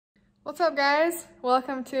What's up, guys?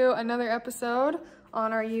 Welcome to another episode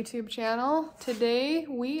on our YouTube channel. Today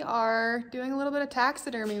we are doing a little bit of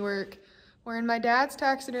taxidermy work. We're in my dad's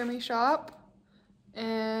taxidermy shop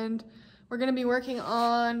and we're going to be working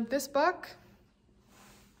on this buck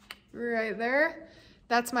right there.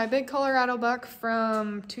 That's my big Colorado buck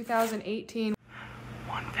from 2018.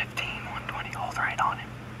 115, 120, hold right on him.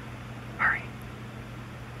 Hurry.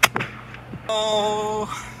 Oh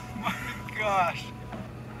my gosh.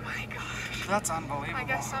 That's unbelievable. I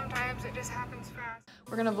guess sometimes it just happens fast.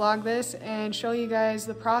 We're gonna vlog this and show you guys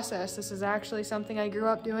the process. This is actually something I grew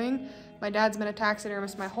up doing. My dad's been a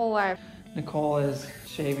taxidermist my whole life. Nicole is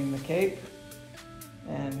shaving the cape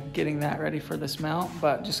and getting that ready for this mount,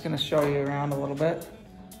 but just gonna show you around a little bit.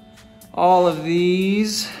 All of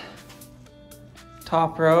these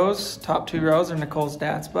top two rows are Nicole's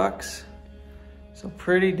dad's bucks. So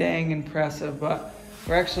pretty dang impressive, but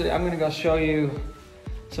I'm gonna go show you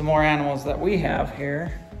some more animals that we have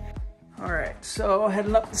here. All right, so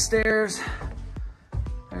heading up the stairs,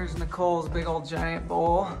 there's Nicole's big old giant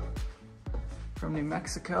bull from New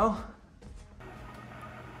Mexico.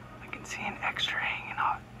 I can see an extra hanging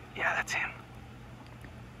off. Yeah, that's him.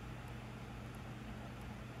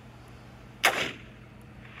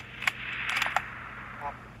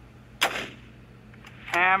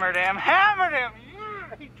 Hammered him, hammered him!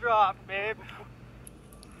 Yeah, he dropped, babe.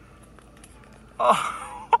 Oh.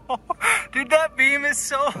 Dude, that beam is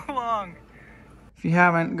so long. If you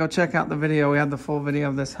haven't, go check out the video. We had the full video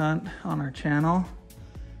of this hunt on our channel.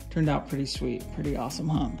 Turned out pretty sweet, pretty awesome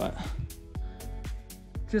hunt, but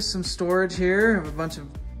just some storage here of a bunch of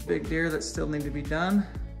big deer that still need to be done.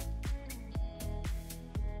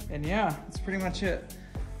 And yeah, that's pretty much it.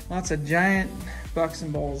 Lots of giant bucks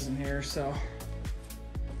and bulls in here, so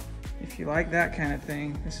if you like that kind of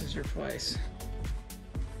thing, this is your place.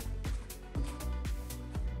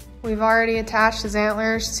 We've already attached his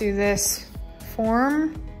antlers to this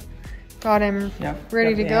form. Got him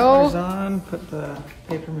ready to go. Antlers on, put the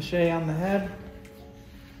paper mache on the head.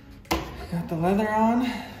 Got the leather on,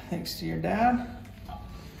 thanks to your dad.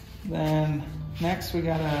 Then next we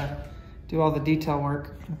gotta do all the detail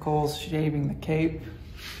work. Nicole's shaving the cape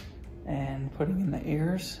and putting in the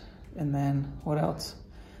ears. And then what else?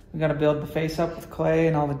 We gotta build the face up with clay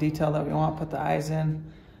and all the detail that we want, put the eyes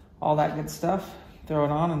in, all that good stuff. Throw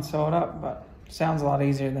it on and sew it up, but it sounds a lot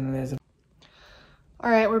easier than it is. All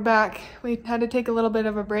right, we're back. We had to take a little bit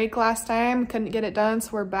of a break last time. Couldn't get it done,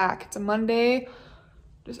 so we're back. It's a Monday.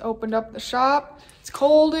 Just opened up the shop. It's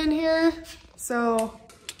cold in here, so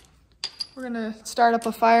we're gonna start up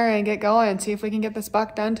a fire and get going and see if we can get this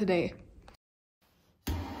buck done today.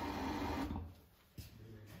 All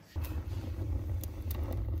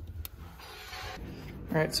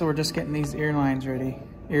right, so we're just getting these ear liners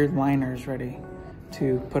ready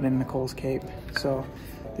to put in Nicole's cape. So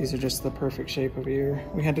these are just the perfect shape of ear.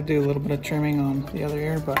 We had to do a little bit of trimming on the other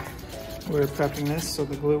ear, but we're prepping this so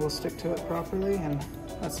the glue will stick to it properly, and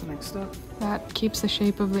that's the next step. That keeps the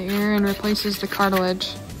shape of the ear and replaces the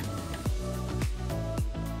cartilage.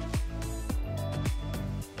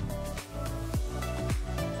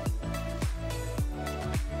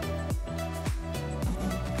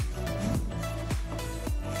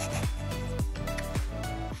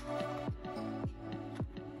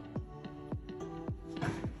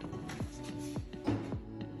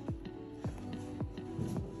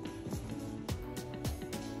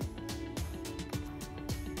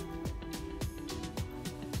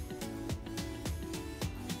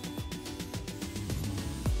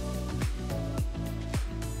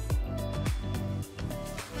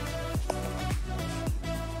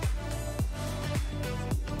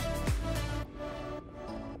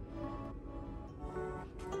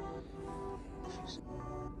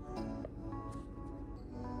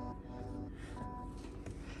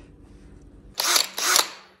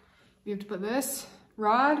 You have to put this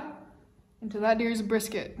rod into that deer's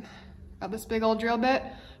brisket. Got this big old drill bit.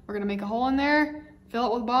 We're gonna make a hole in there, fill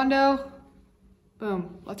it with Bondo.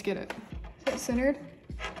 Boom, let's get it. Is it centered?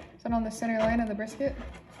 Is it on the center line of the brisket?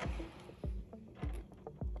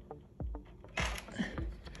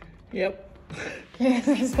 Yep. Okay, is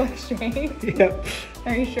this look straight? Yep.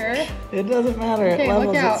 Are you sure? It doesn't matter, okay, it levels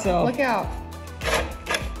look out, itself. Look out.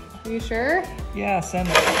 Are you sure? Yeah, send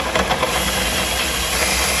it.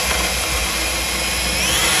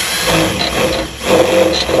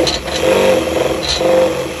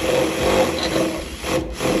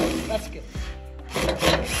 That's good.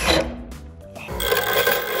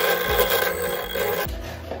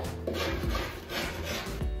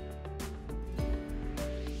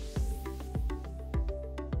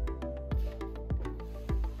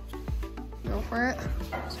 Go for it.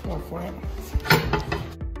 Go for it.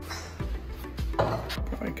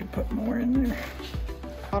 Probably could put more in there.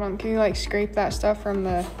 Can you like scrape that stuff from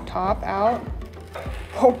the top out?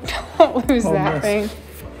 Oh, don't lose that thing.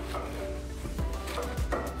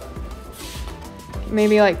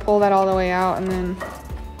 Maybe like pull that all the way out and then.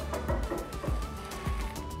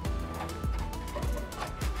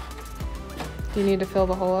 Do you need to fill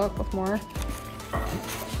the hole up with more?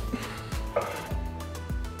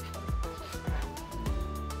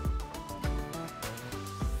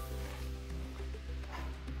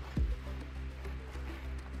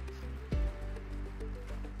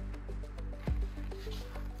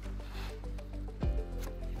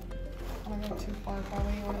 I don't go too far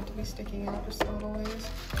probably. You want it to be sticking out just a little ways.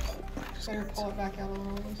 Just better pull it back out a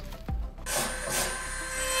little ways.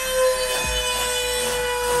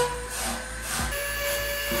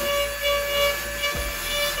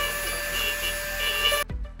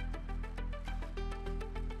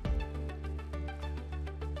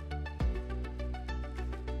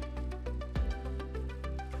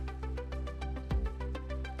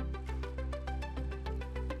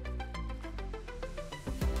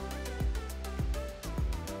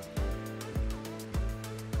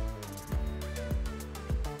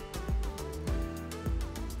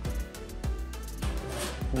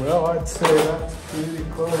 Well, I'd say that's pretty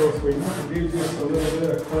close. We need to do just a little bit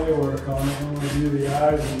of clay work on it when we do the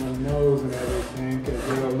eyes and the nose and everything, because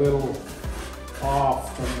they're a little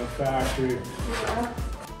off from the factory. Yeah.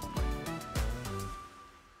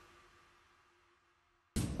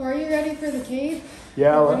 So are you ready for the cape?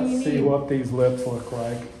 Yeah, let's see what these lips look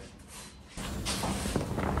like.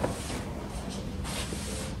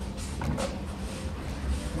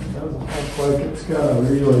 It doesn't look like it's got a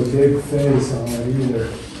really big face on it either.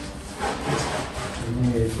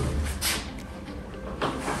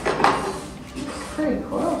 Pretty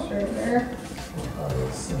close right there. I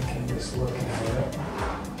was thinking just looking at it.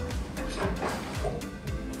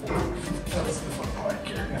 Doesn't look like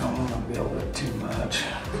you're going to want to build it too much.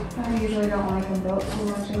 I usually don't like them built too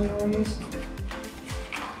much anyways.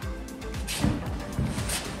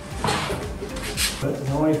 But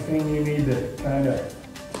the only thing you need to kind of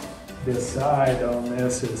decide on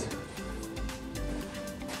this is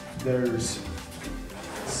there's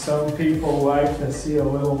some people like to see a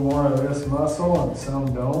little more of this muscle and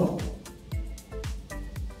some don't.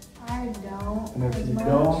 I don't. And if you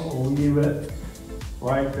don't, leave it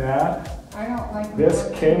like that. I don't like this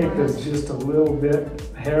cape is just a little bit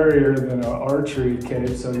hairier than an archery cape,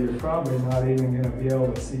 so you're probably not even going to be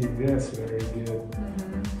able to see this very good,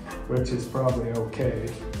 which is probably okay.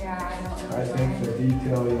 Yeah, I don't I think the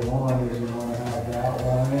detail you want is you want to have that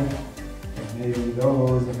line and maybe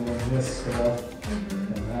those and then this stuff,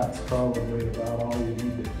 and that's probably about all you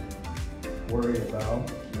need to worry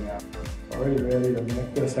about. Yeah. Are you ready to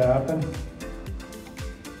make this happen?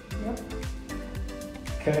 Yep.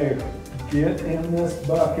 Okay, get in this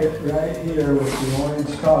bucket right here with the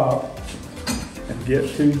orange top and get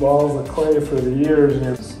 2 balls of clay for the ears.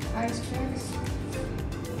 And Ice tricks.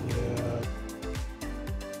 yeah.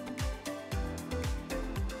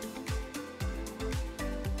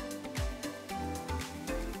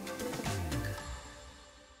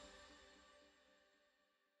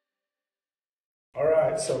 All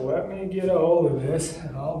right, so let me get a hold of this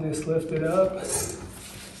and I'll just lift it up.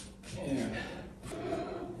 And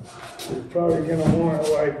you're probably gonna want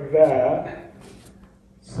it like that.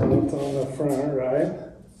 So it's on the front, right?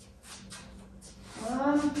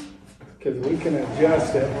 Because we can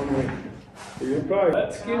adjust it when you're probably,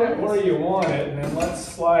 let's get it where you want it and then let's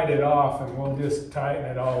slide it off and we'll just tighten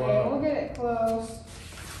it all Okay, up. we'll get it close.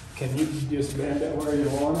 Can you just bend it where you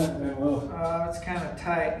want it and then we'll... It's kind of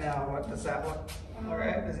tight now. What does that look all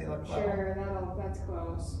right? Does he look like? Sure, that's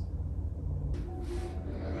close.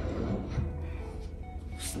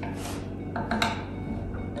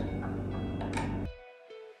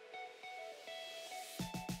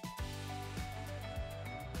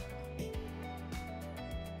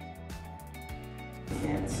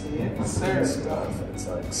 Can't see it. It's there stuff. It's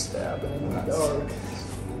like stabbing in the dark.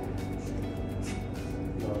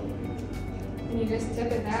 Can you just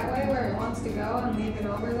tip it that way where it wants to go and leave it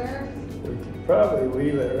over there? We could probably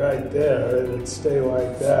leave it right there. It would stay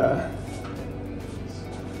like that.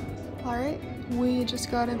 All right, we just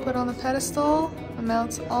got it put on the pedestal. The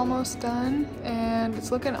mount's almost done and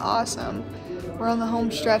it's looking awesome. We're on the home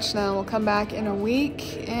stretch now. We'll come back in a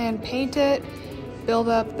week and paint it, build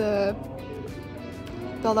up the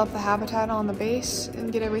habitat on the base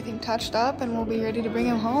and get everything touched up, and we'll be ready to bring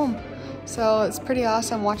him home. So it's pretty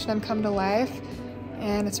awesome watching him come to life,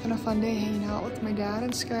 and it's been a fun day hanging out with my dad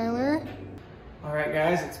and Skylar. All right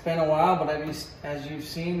guys, it's been a while, but as you've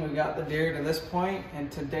seen, we got the deer to this point,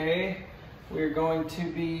 and today we're going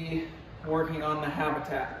to be working on the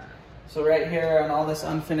habitat. So right here on all this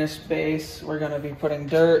unfinished space, we're gonna be putting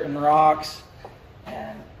dirt and rocks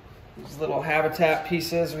and these little habitat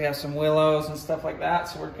pieces. We have some willows and stuff like that.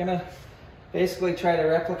 So we're gonna basically try to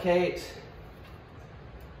replicate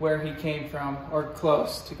where he came from, or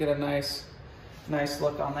close, to get a nice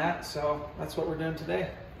look on that. So that's what we're doing today.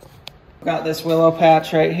 Got this willow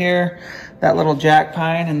patch right here, that little jack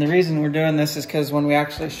pine, and the reason we're doing this is because when we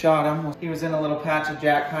actually shot him, he was in a little patch of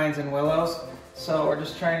jack pines and willows. So we're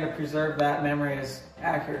just trying to preserve that memory as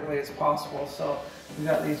accurately as possible. So we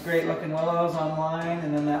got these great looking willows on line,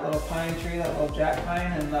 and then that little pine tree, that little jack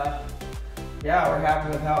pine, and yeah, we're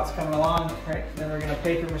happy with how it's coming along. Right, then we're gonna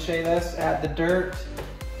paper mache this, add the dirt,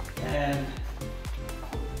 and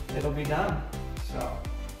it'll be done. So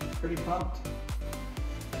pretty pumped.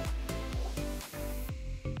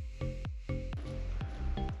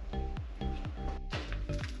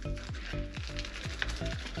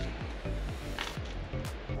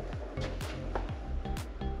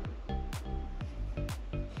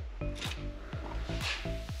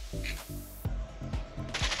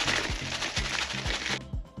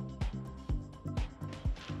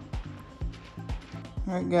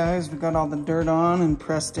 All right guys, we got all the dirt on and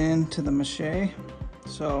pressed into the mache.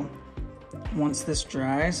 So once this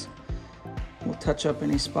dries, we'll touch up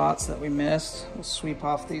any spots that we missed. We'll sweep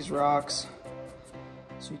off these rocks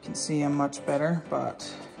so you can see them much better,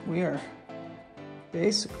 but we are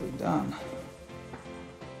basically done.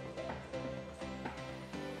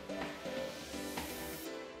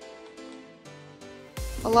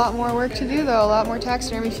 A lot more work to do though, a lot more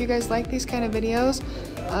taxidermy. If you guys like these kind of videos,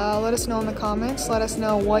 let us know in the comments. Let us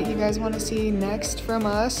know what you guys want to see next from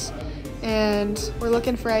us. And we're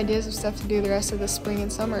looking for ideas of stuff to do the rest of the spring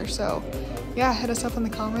and summer. So yeah, hit us up in the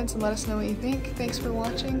comments and let us know what you think. Thanks for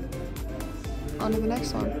watching. On to the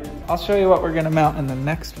next one. I'll show you what we're gonna mount in the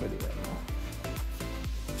next video.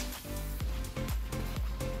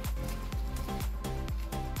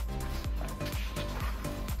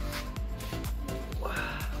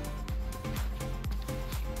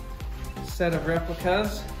 Set of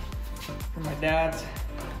replicas for my dad's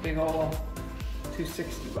big old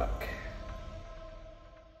 260 buck.